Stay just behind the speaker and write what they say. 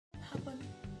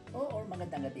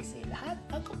magandang gabi sa lahat.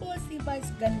 Ako po si Vice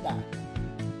Ganda.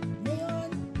 Ngayon,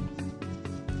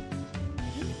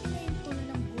 hindi ko na yung tuloy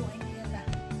ng buhay nila na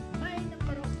may ng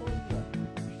portfolio.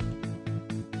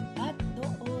 At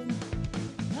doon,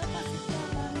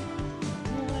 napasikapan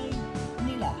buhay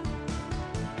nila.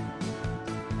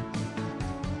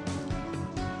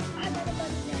 Ano naman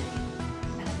nangyari?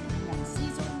 Natin ng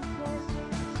Season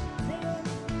 4. Ngayon,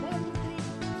 1,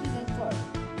 3, Season 4.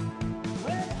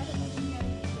 Well, ano ba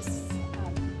nangyari dito sa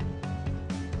amin?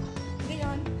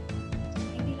 Ngayon,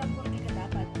 hindi lang po ka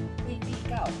dapat, hindi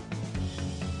ikaw.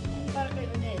 Para kay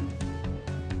Unel.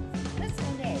 Let's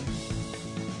Unel.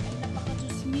 Ay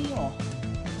napaka-Diyos mio.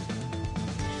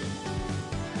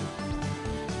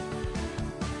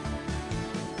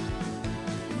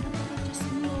 Napaka-Diyos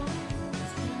mio.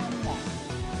 Sa mga nila.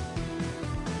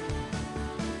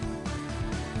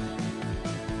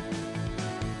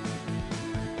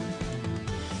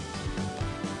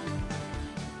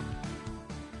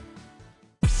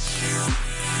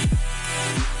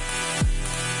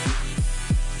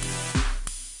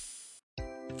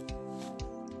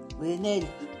 Unel,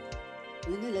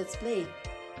 let's play.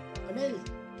 Unel,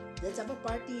 let's have a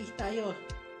party tayo.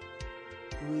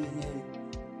 Unel,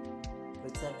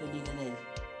 what's happening, Unel?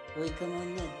 Uy, come on,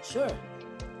 Unel. Sure.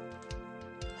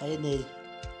 Hi, Unel.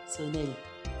 So, Unel,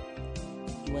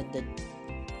 you want that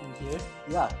in here?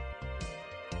 Yeah.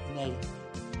 Unel,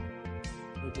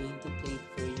 we're going to play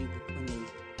for you, Unel.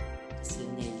 Kasi,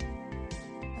 Unel,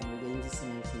 and we're going to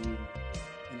sing for you.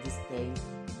 And this time,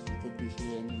 you could be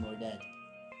here anymore, Dad.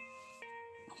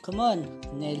 Come on,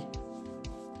 Nel.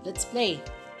 Let's play.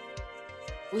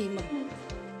 Uy,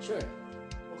 Sure.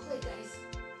 Okay, guys.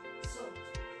 So,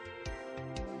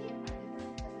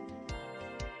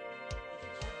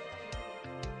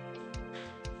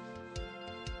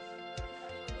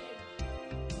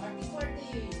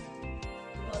 party.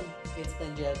 Come on. It's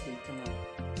time, Jeffrey. Come on.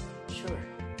 Sure.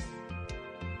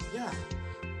 Yeah.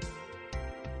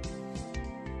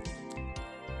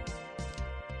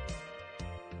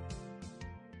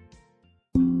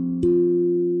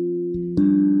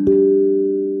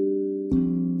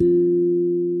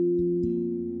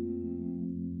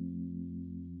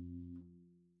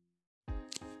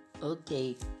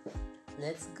 Okay,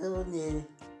 let's go, Nel.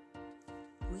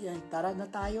 Uy, tara na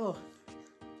tayo.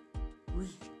 Uy,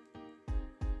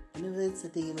 ano ba sa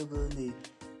tingin mo ba, Nel?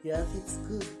 Yeah, it's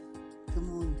good. Come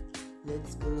on,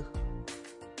 let's go.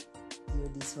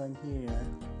 You're this one here, huh?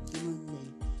 Come on, Nel.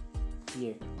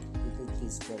 Here, you can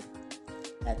kiss them.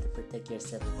 Have to protect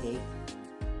yourself, okay?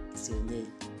 So, Nel,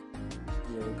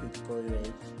 you're a good boy,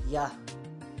 right? Yeah.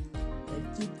 I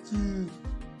keep you.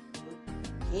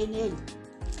 Hey, Nel.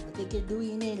 I think you're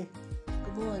doing it.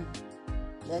 Come on.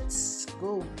 Let's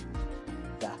go.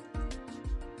 Yeah.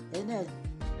 Hey, Ned.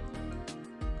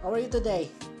 How are you today?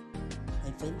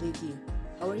 I'm fine, thank you.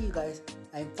 How are you guys?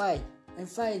 I'm fine.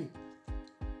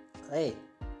 Hey.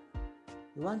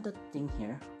 You want that thing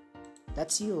here?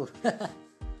 That's you.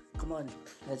 Come on.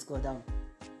 Let's go down.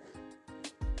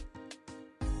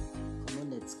 Come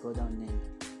on, let's go down, Ned.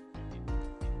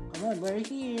 Come on, we're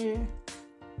here.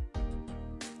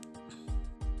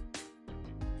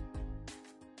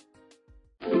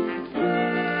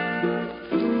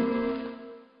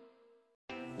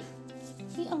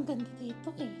 Ang ganda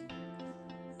dito eh.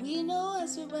 We know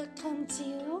as we welcome to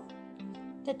you,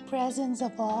 the presence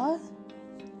of all,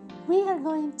 we are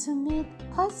going to meet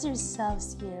us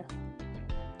yourselves here.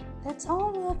 Let's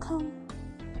all welcome.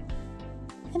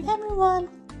 And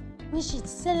everyone, we should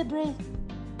celebrate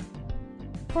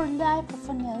for life of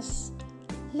us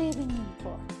living in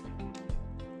for.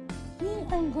 We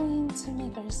are going to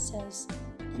make ourselves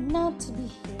not to be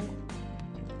here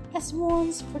as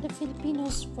ones for the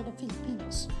Filipinos.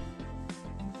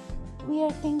 We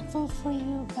are thankful for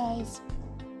you guys.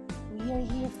 We are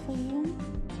here for you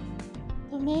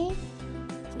to make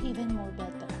for even more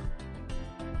better.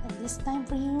 And this time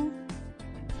for you,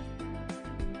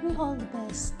 we all the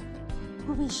best.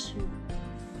 We wish you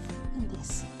in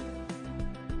this.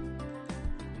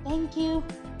 Thank you.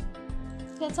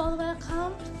 Let's all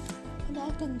welcome and I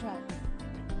can drive.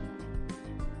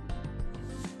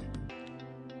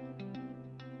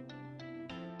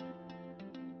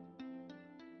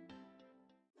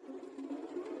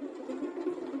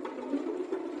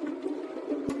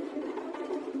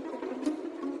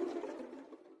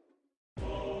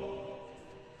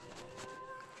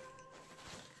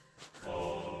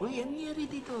 Uy, ano nangyari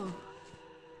dito?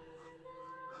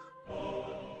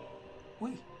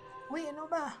 Uy, ano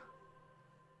ba?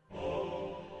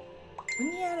 Ano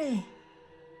nangyari?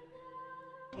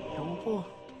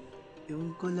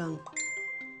 Ewan ko lang.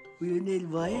 Uy, Nel,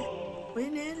 why?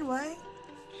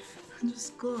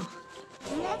 Diyos ko.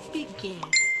 Let me guess.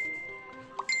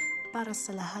 Para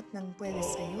sa lahat ng pwede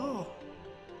sa'yo.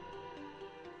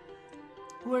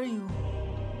 Who are you?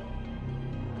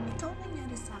 Ikaw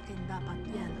nangyari sa akin dapat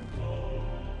yan.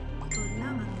 Ikaw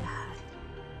lang ang lahat.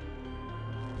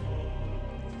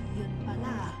 Yun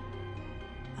pala.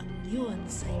 Ang yun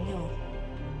sa inyo.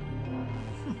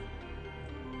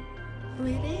 Who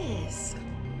it is?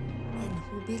 And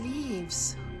who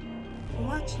believes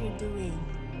what you're doing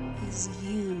is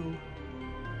you.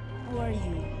 Who are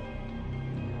you?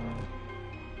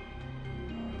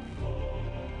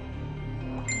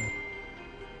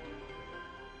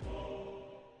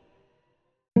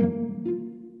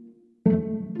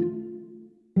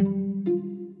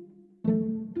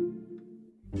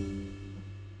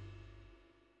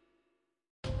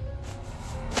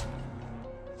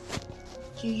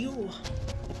 You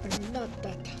are not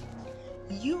that.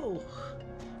 You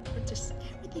are just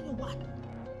everything you want.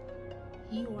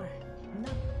 You are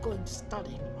not going to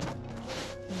study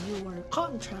anymore. Your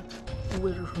contract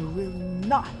will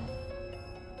not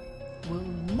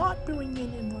be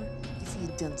renewed anymore if you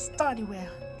don't study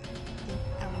well. Then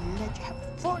I will let you have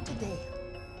it for today.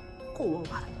 Cool,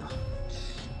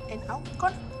 and I'm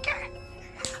gonna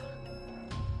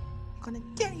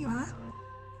get you, huh?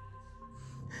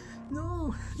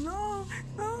 No,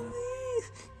 please,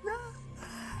 no.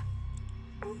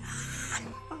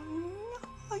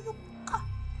 Hayop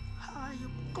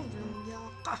ka, luya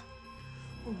ka.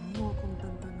 Huwag mo akong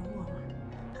tantanong,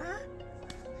 ha?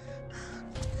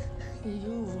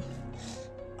 You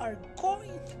are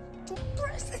going to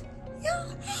prison.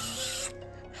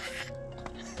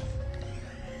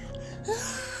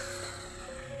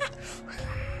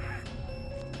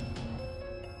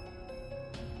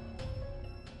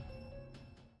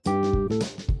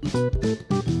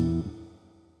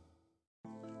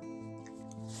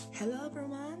 Hello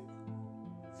everyone,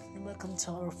 and welcome to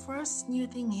our first new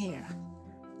thing here.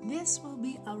 This will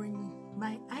be I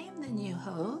am the new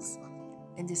host,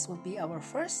 and this will be our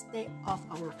first day of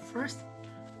our first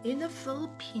in a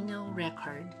Filipino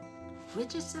record,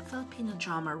 which is a Filipino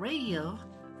drama radio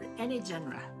for any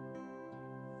genre.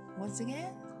 Once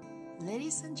again,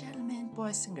 ladies and gentlemen,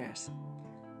 boys and girls,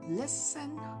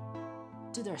 listen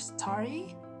to their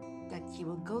story that he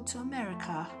will go to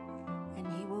America and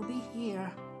he will be here.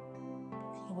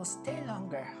 He will stay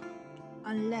longer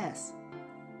unless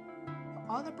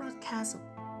all the broadcasts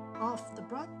off the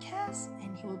broadcast,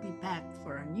 and he will be back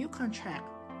for a new contract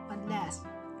unless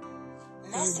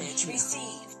message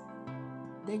received.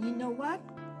 Then you know what?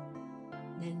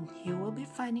 Then he will be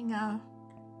finding out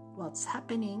what's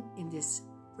happening in this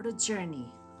for the journey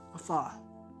of all.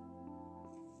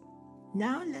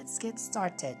 Now let's get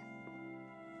started.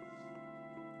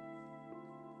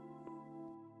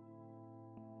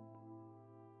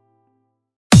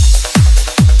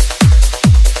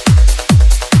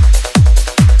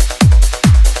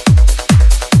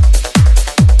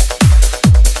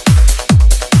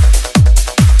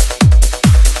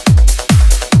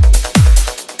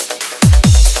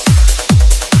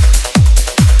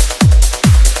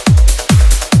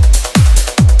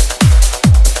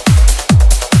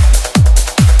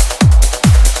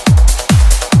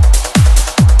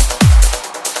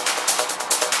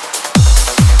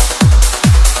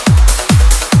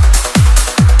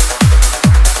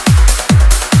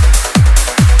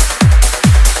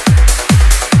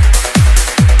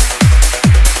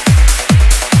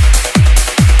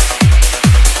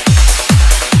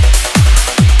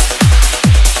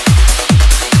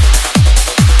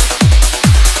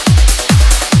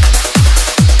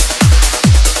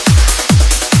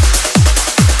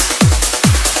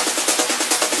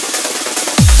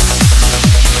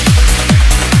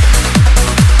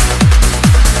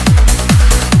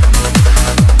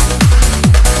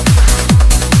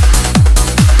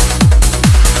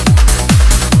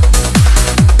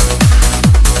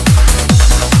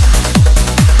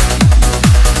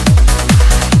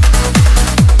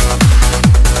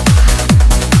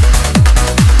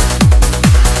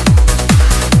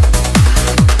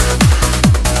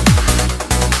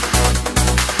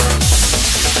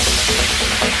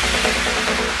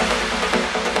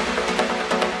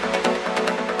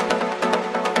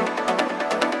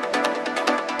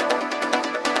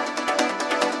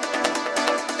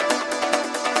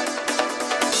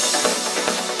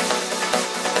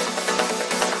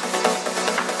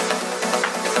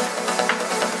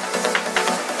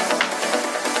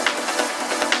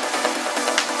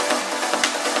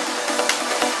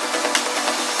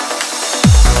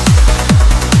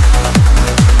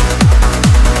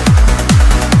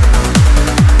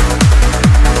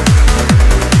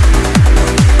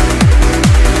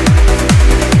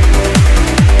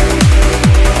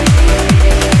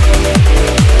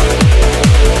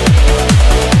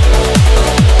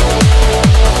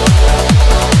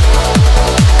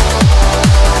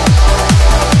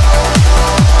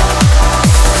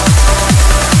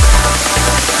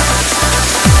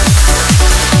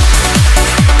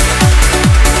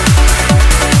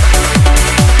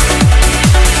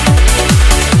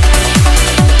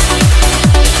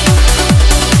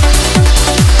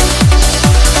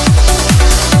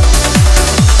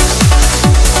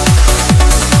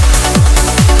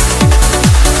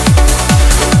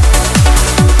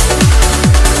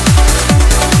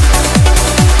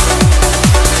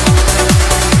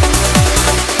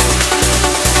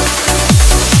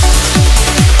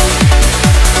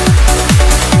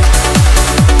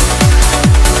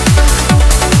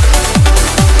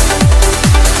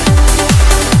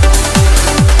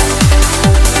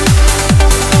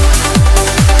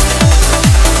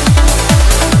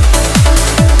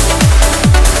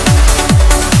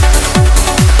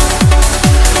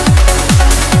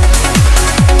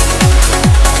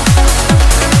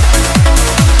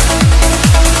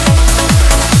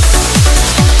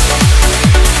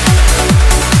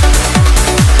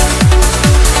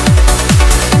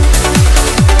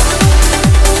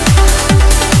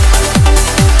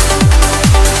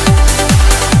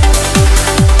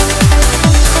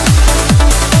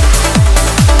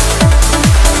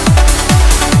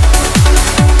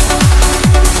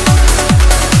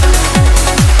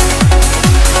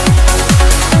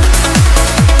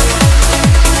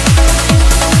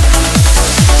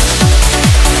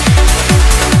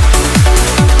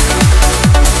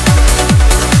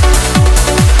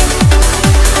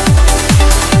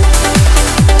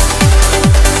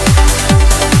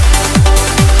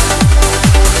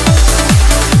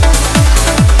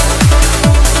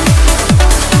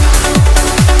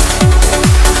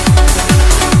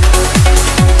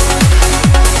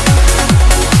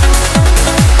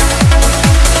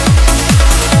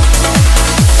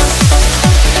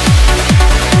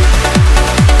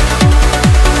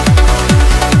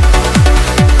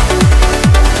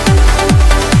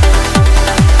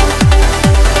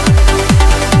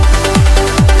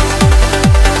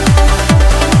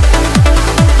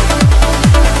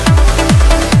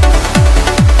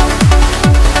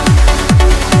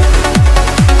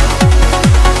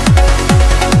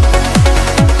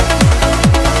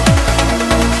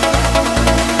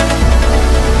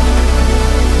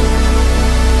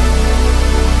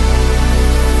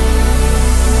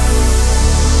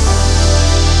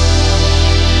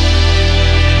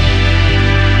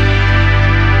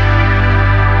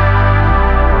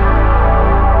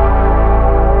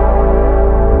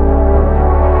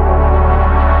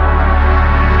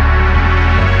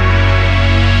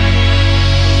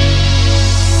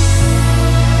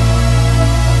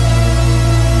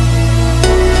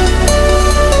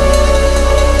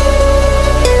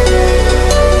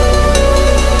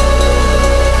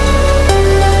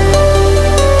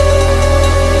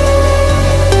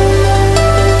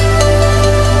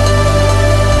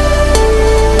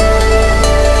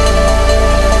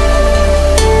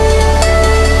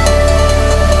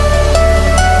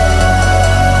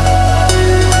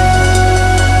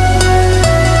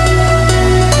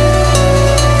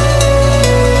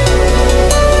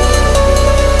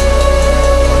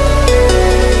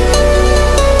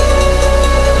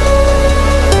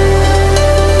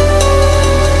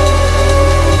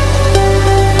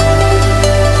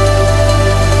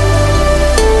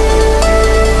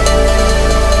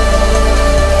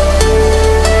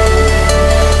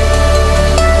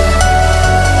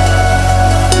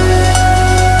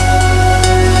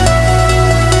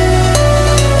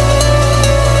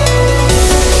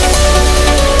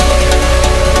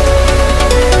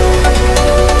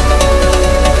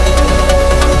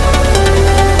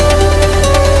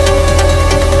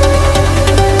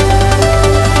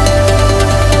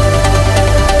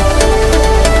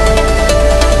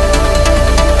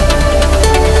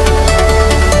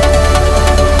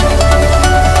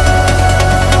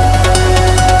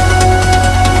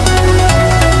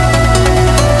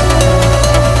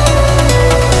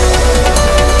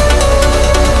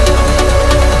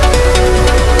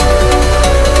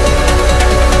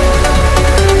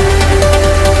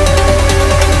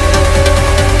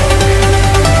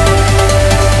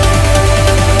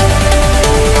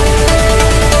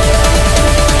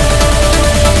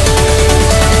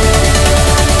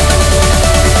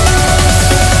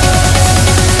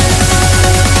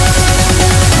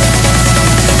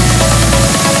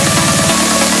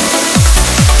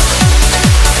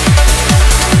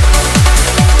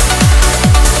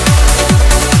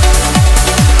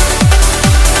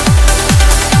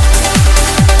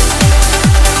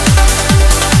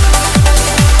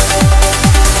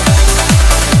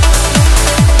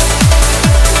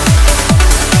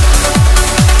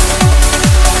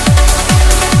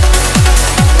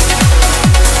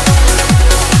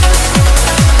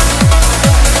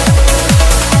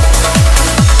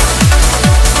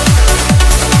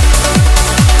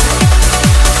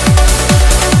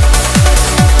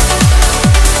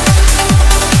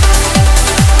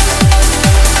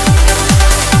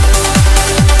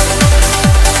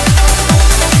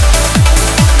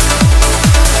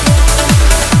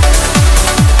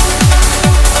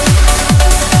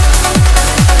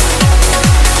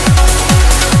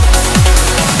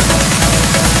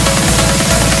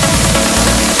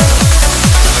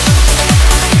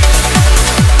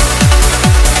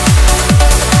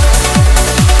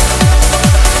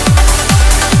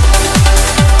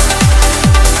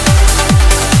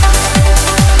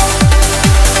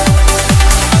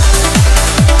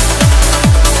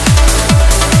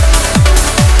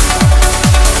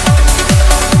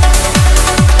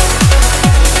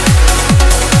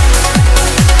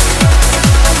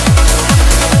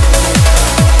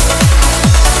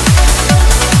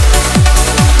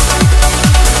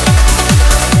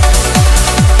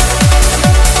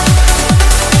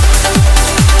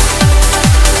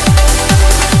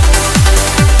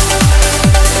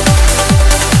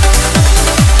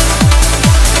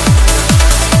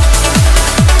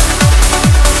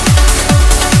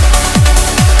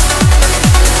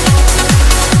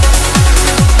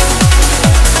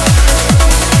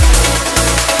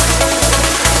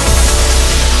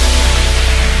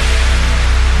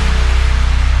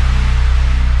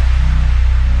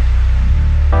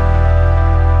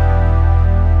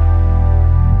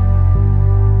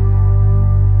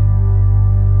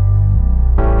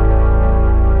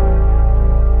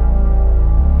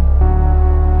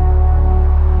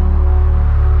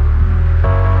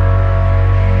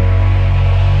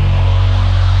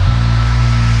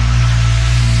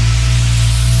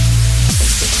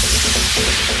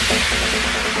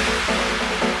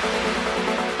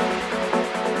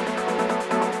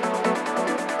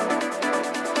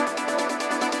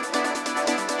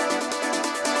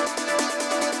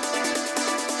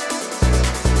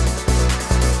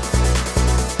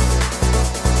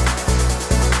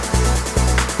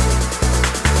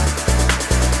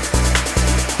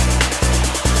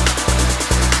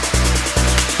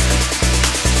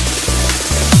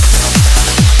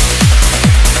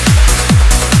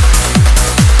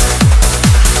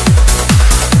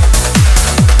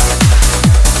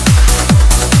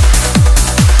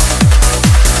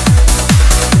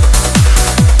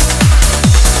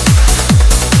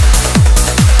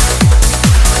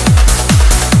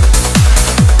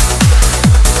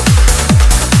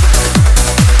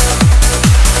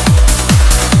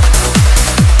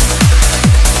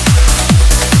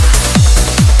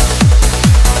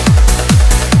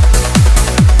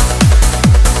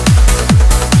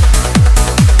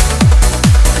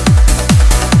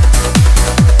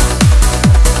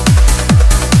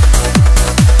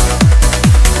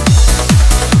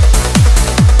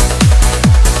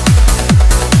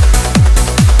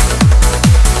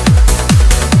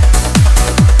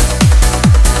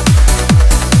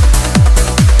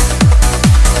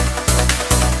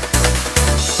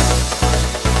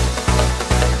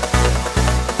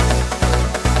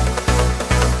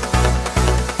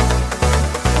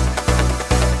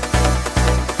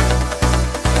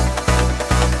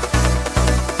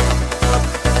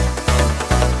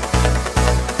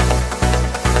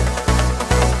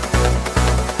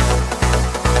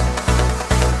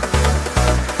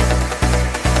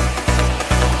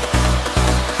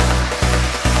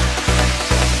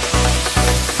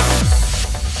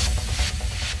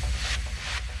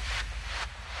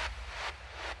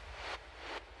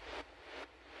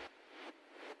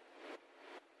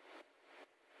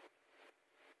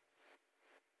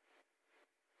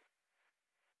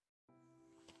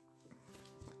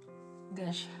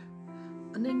 gosh.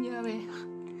 Ano nangyari?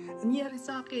 Ano nangyari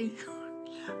sa akin?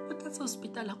 Ba't nasa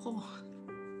ospital ako?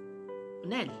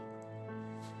 Nel?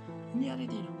 Ano nangyari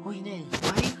din? Hoy, Nel.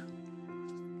 Why?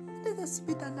 Nasa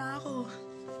ospital na ako.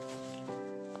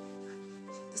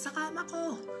 Sa kama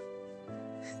ko.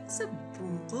 Sa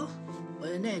room ko.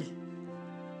 Hoy, Nel.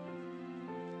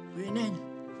 Hoy, Nel.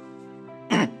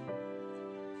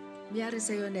 Nangyari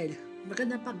sa'yo, Nel. Baka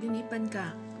napaginipan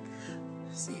ka.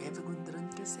 Si Eva Gundran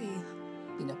kasi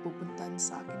pinapupuntahan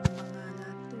sa akin ng mga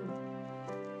nato.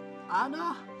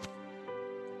 Ano?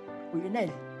 Uy,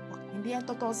 Nel, hindi yan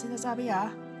totoo sinasabi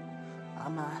ha.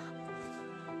 Tama.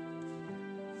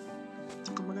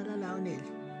 Huwag ka mag-alala, Nel.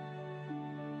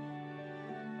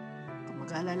 Huwag ka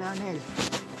mag-alala, Nel.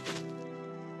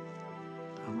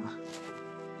 Tama.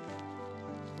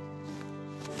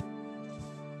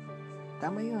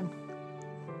 Tama yun.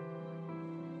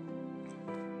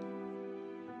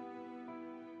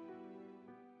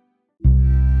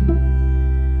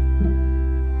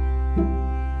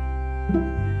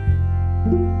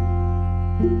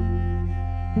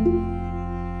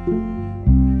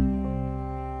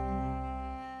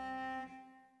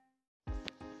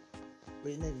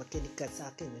 Uy, Nel, makinig ka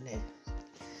sa akin, Nel.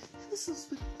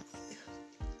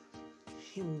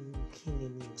 Yung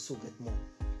hinim ng sugat mo.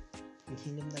 Yung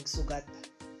hinim ng sugat.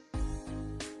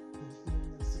 Yung hinim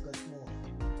ng sugat mo.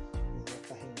 Yung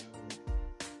napahinga mo.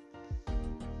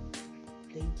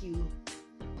 Thank you.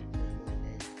 Alam mo,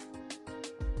 Nel.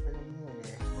 Alam mo,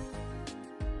 Nel.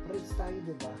 Paris tayo,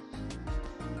 diba?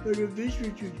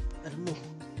 Alam mo,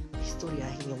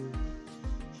 istoryahin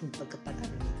yung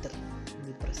pagkapanalo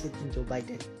ni President Joe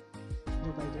Biden.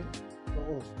 Joe Biden?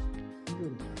 Oo.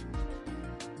 Yun.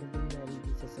 Nangyari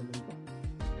dito sa mundo.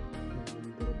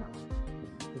 Nangyari na.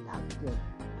 Lahat yun.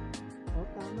 Oo,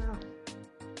 tama.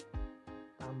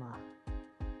 Tama.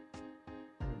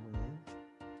 Ano mo yan?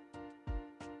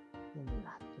 Yan yung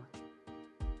lahat yun.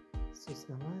 Sus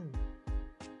naman.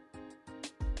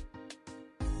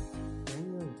 Yan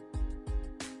yun.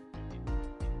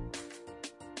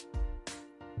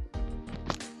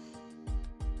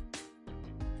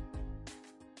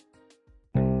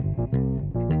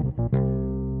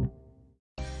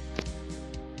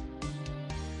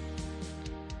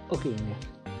 Okay na.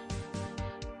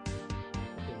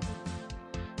 Okay.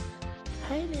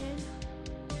 Hi, Nen.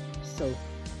 So,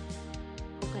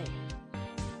 okay.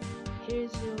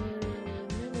 Here's your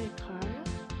memory card.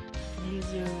 And here's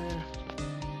your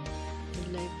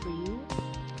life for you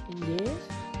in this.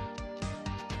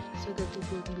 So that you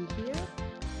will be here.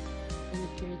 And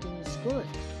if everything is good.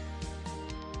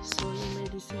 So, yung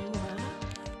medicine mo, ha?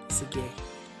 Sige.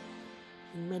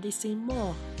 Yung medicine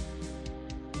mo.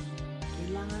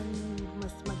 Kailangan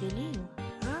mas magaling.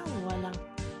 Ha? Walang.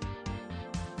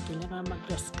 Kailangan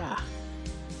mag-rest ka.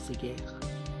 Sige.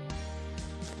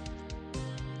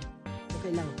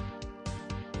 Okay lang.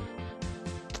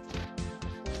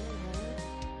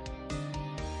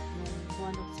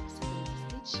 One of 6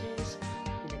 stitches.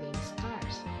 Ilagay yung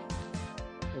scars.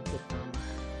 Okay, tama.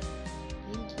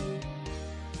 Thank you.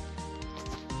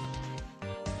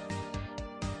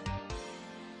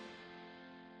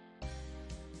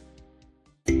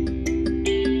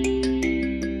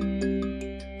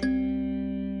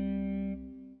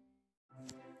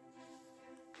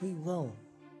 Uy, wow.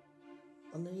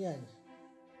 Ano yan?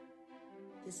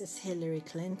 This is Hillary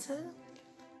Clinton.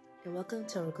 And welcome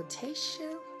to our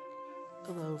quotation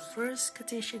of our first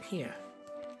quotation here.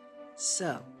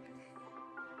 So,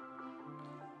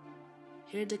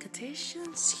 here are the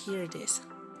quotations. Here it is.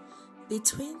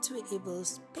 Between two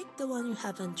evils, pick the one you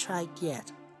haven't tried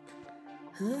yet.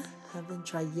 Huh? Haven't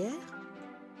tried yet?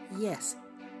 Yes.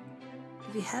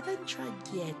 If you haven't tried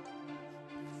yet,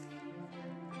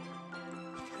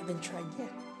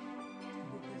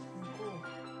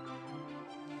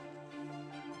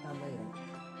 Tama yun.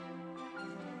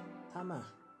 Tama.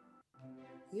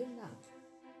 Yun lang.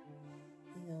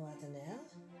 You know what now?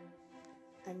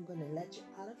 I'm gonna let you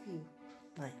out of you.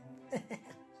 Bye.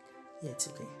 Yeah, it's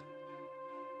okay.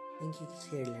 Thank you,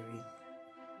 Hillary.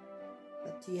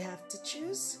 But you have to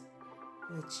choose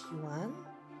which one.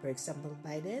 For example,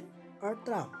 Biden or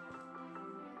Trump.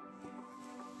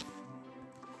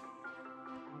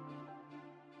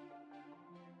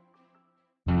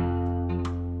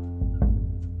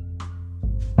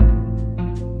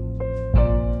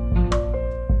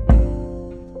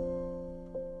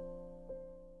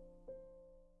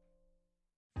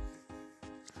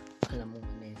 Alam mo,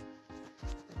 Nel.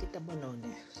 Nakita mo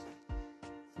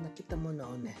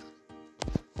noon eh.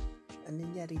 Ano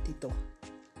nangyari dito?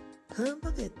 Ha?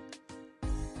 Bakit?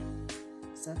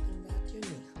 Something that yun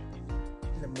eh.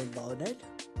 Alam mo ba, Odad?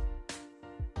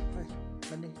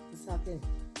 Panig ka sa akin.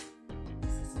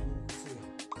 Sasabihin ko sa'yo.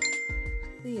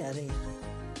 Ano nangyari?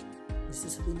 May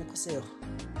sasabihin ako sa'yo.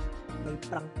 May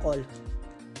prank call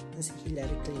na si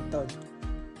Hillary Clinton.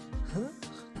 Huh?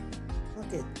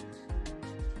 Bakit?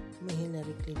 May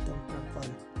Hillary Clinton prank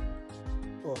call.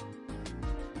 Oh.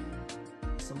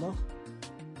 Gusto mo?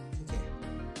 Sige.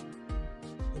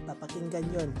 May papakinggan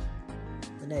yun.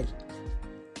 Manel.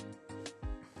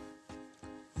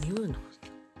 Yun.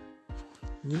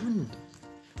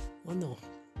 Ano?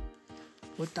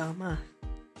 O tama.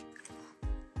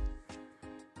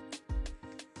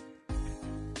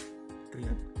 Ito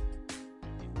yan.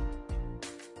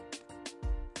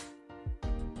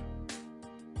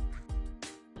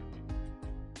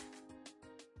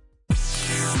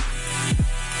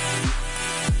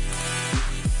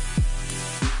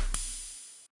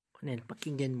 Manel,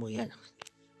 pakinggan mo yan.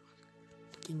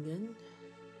 Pakinggan?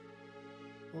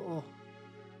 Oo.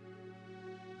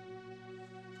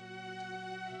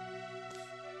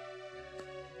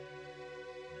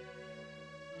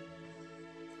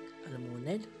 Alam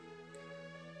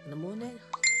mo, Nel?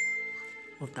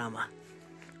 O, tama.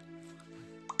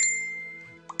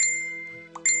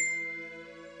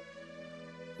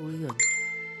 O, yun.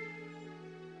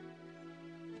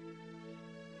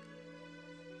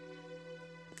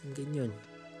 Pakinggan yun.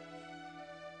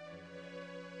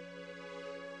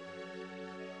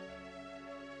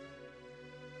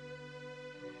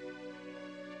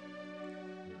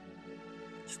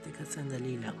 Teka,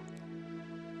 sandali lang.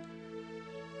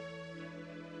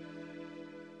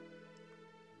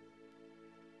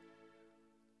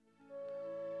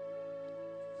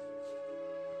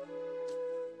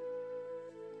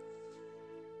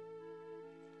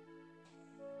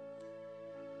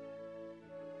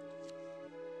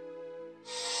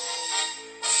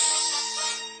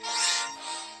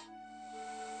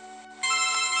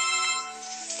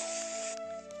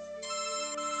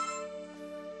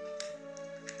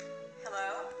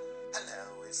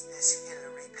 Is this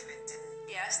Hillary Clinton?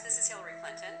 Yes, this is Hillary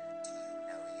Clinton. Do you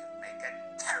know you make a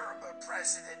terrible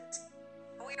president?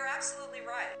 Oh, you're absolutely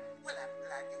right. Well, I'm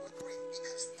glad you agree,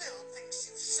 because Bill thinks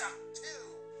you suck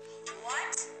too.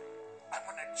 What? I'm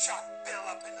gonna chop Bill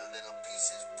up into little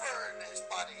pieces, burn his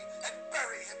body, and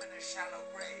bury him in a shallow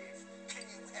grave. Can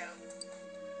you help?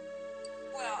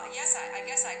 Well, yes, I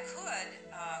guess I could.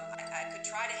 I could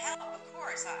try to help, of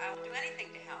course. I will do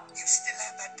anything to help. You still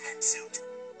have that pantsuit?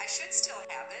 I should still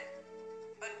have it.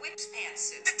 But which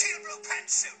pantsuit? The teal blue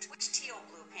pantsuit! Which teal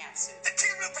blue pantsuit? The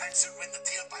teal blue pantsuit with the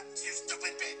teal buttons, you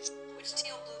stupid bitch! Which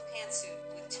teal blue pantsuit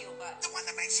with teal buttons? The one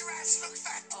that makes your ass look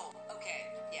fat! Oh, okay.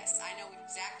 Yes, I know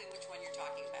exactly which one you're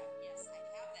talking about. Yes, I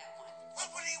have that one. Well,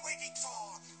 what are you waiting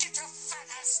for? Get your fat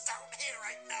ass down here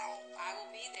right now! I will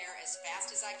be there as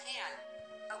fast as I can.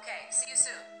 Okay, see you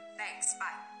soon. Thanks, bye.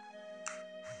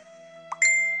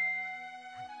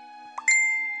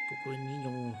 Kukunin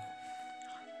yung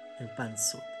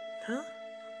pantsuit. Ha?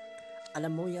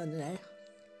 Alam mo yan, eh?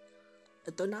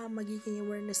 Ito na ang magiging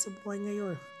awareness sa buhay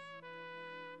ngayon.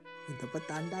 Dapat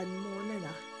tandaan mo na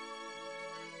na.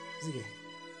 Sige.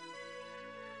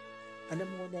 Alam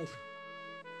mo na,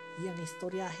 yung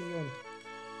istoryahe yun.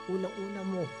 Unang-una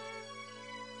mo.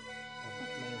 Dapat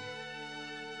na yun.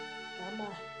 Tama.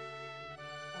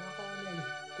 Tama ka na.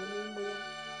 Kunin mo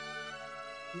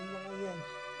yung mga yan.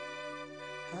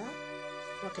 Ha?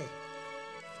 Okay.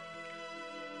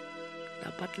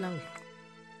 Dapat lang.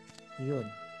 Yun.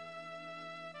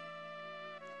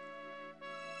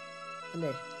 Ano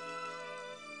eh?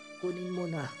 Kunin mo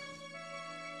na.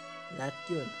 Lahat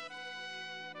yun.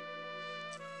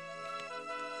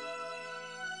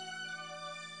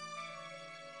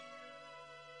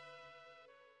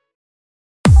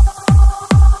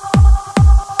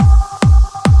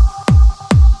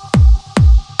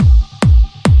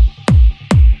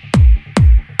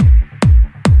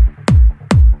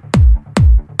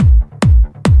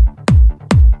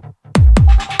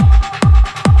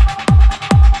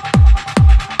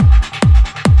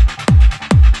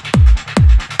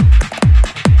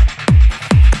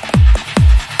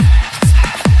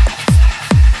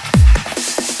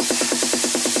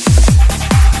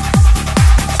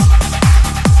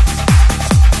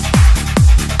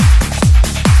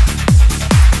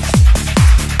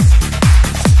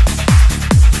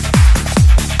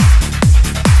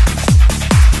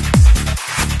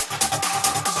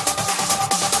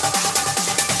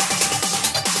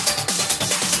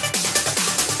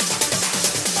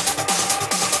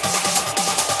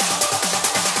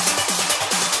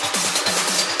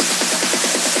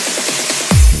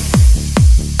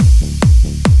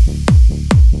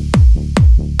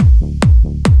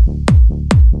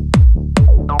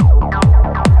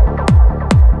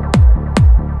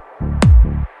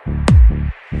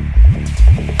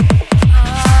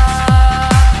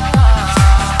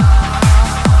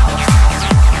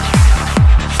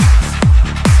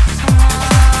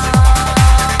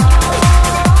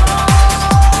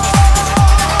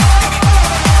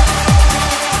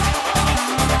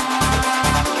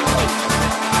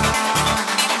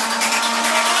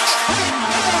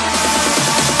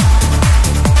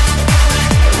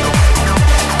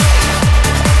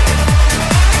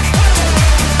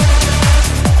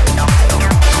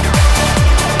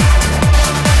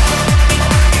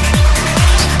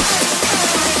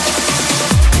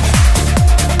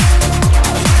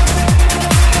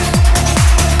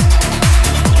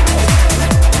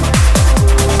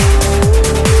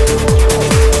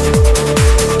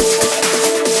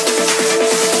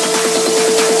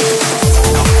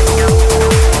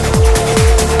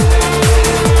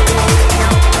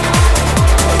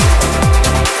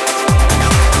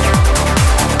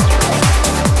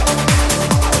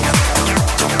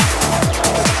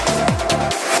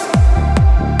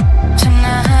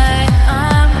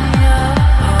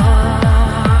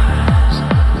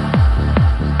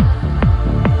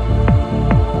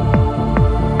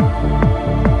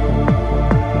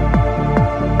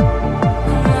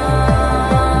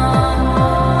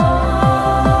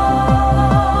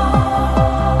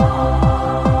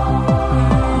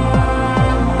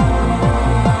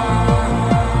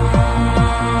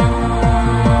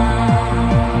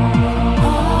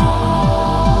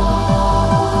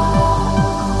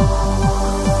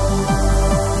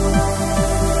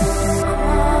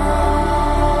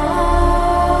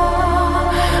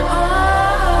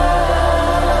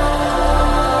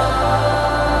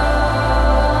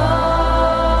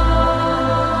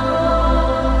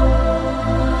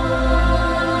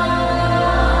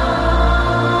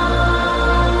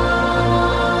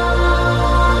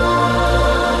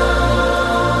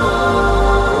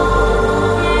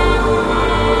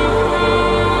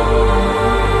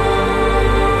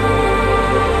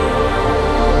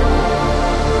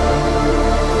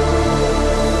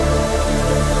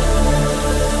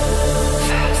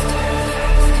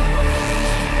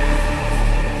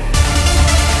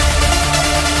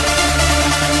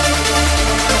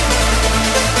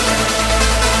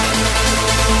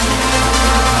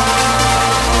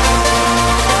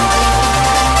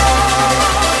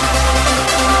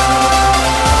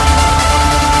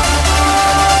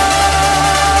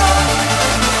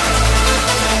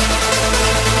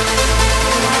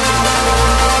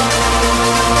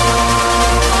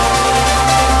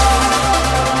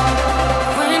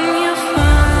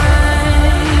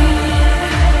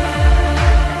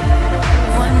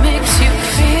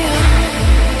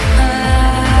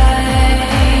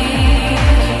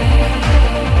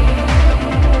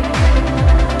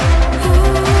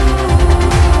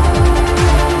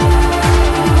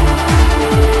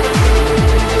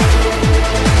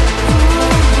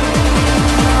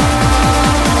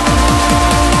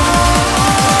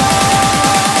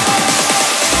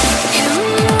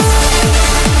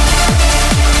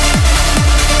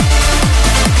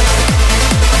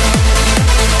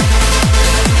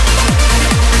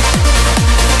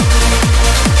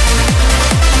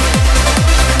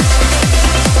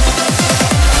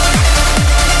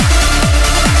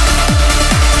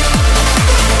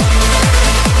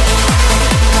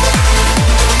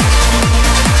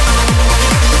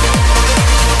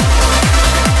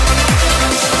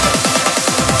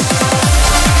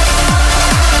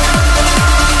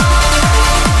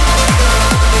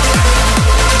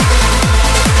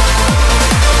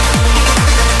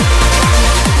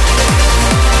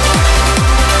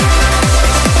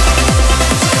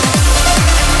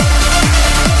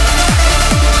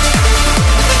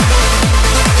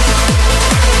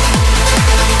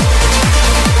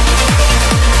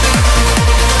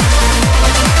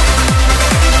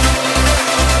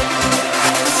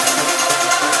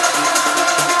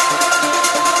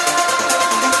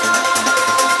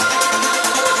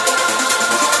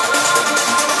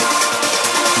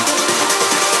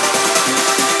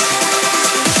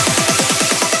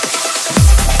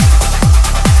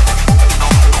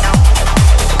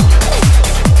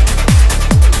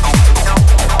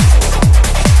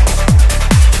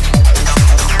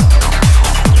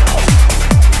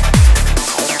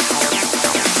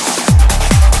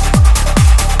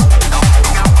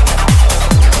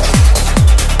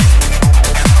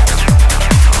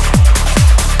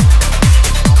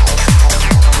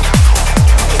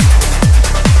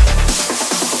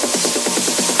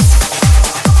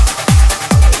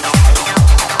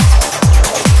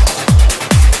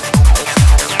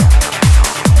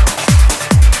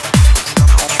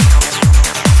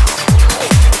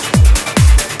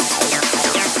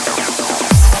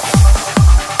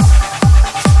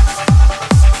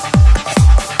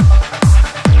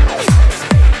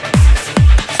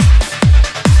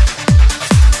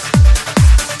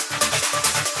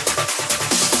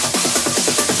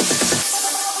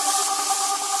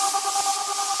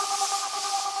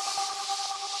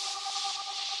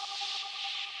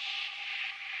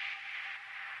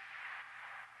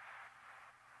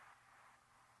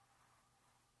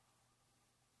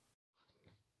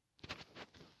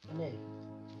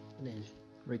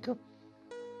 Wake up.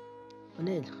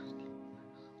 Anel.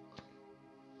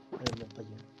 Ano mo pa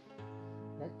yun?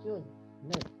 Not yun.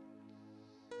 Not.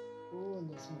 Oo,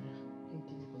 nasira.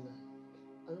 Hindi ko na.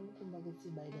 Alam mo kung bakit si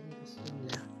Biden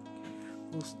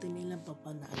gusto nilang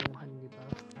papanaaluhan, di ba?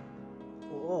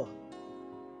 Oo.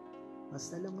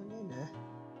 Basta lang mo yan, ha?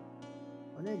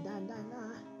 Anel, dahan-dahan na,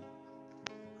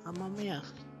 ha? Mamaya.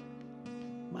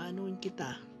 Maanuin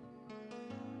kita.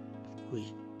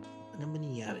 Uy, ano man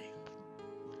nangyari?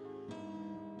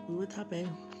 What happened?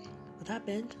 What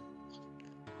happened?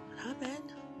 What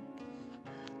happened?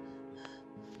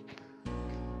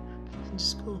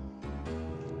 Diyos ko.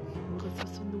 Bakit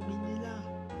susundugin nila?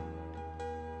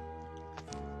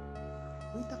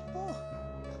 Uy, takbo!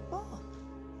 Takbo!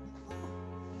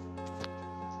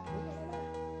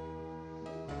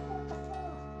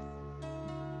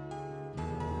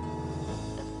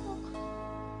 Takbo!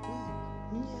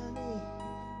 Nangyari.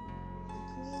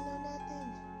 Ito ang ilaw natin.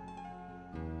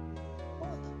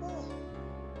 Takbo.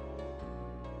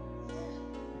 Yeah.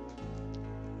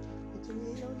 Ito ang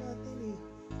ilaw natin eh.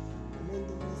 And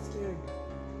don't be scared.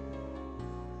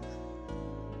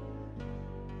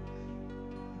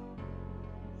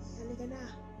 Halika na.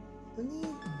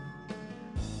 Unil.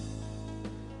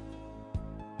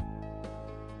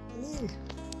 Unil.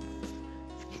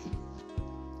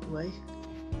 Why?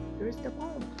 There's the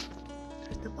bomb.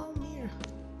 There's the bomb here.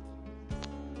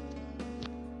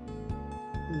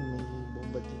 May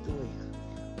bomba dito eh.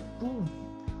 Boom!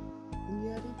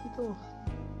 Nangyari dito.